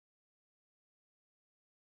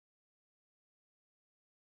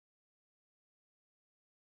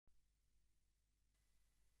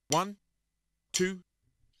1, 2,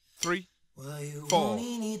 3, Well, you 4.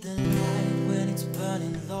 only need the light when it's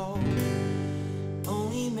burning low.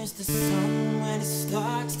 Only miss the sun when it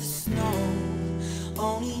starts to snow.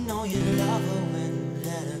 Only know you love her when you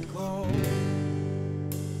let her go.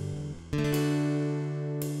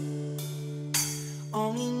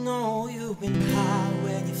 Only know you've been high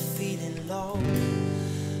when you're feeling low.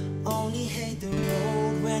 Only hate the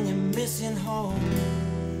road when you're missing home.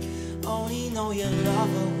 Only know you love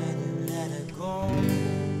her when you let her go.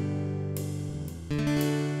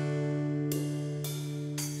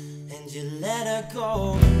 And you let her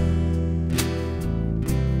go.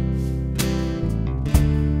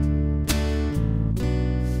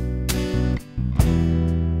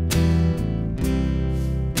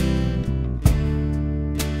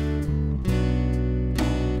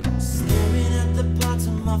 Staring at the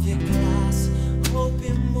bottom of your glass,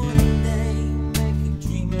 hoping one day make your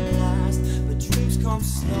dream last. But dreams come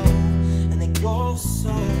slow and they go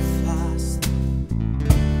so fast.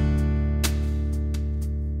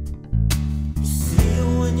 You see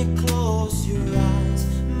it when you close your eyes.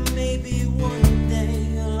 Maybe one day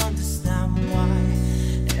you'll understand why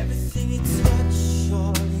everything you touch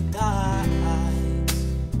surely dies.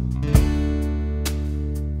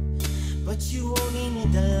 But you only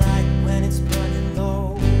need the light when it's burning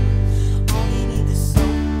low. Only need the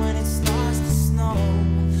sun when it starts to snow.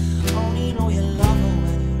 Only know you love her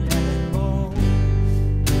when you let her go.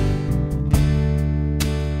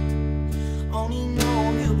 Only know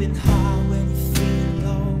you've been high when you're feeling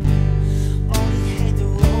low. Only hate the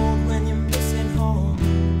road when you're missing home.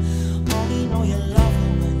 Only know you love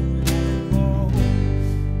her when you let her go.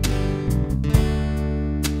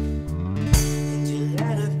 And you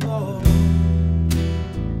let her go.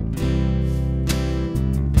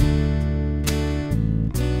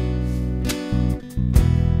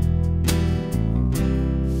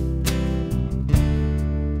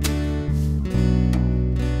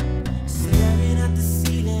 Staring at the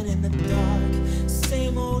ceiling in the dark,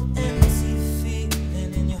 same old empty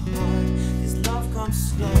feeling in your heart. This love comes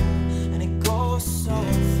slow and it goes so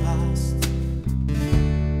fast.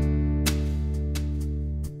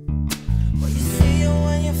 Well, you see it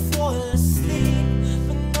when you fall asleep,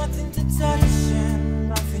 but nothing to touch and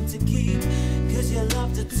nothing to keep, 'cause you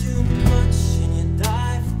loved her too much and you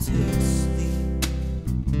dive to sleep.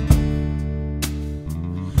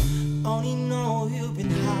 Only know you've been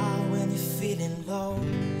high when you're feeling low.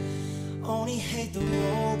 Only hate the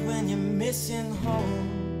road when you're missing home.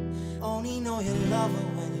 Only know you love her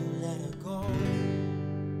when you let her go.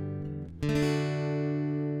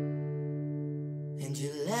 And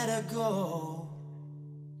you let her go.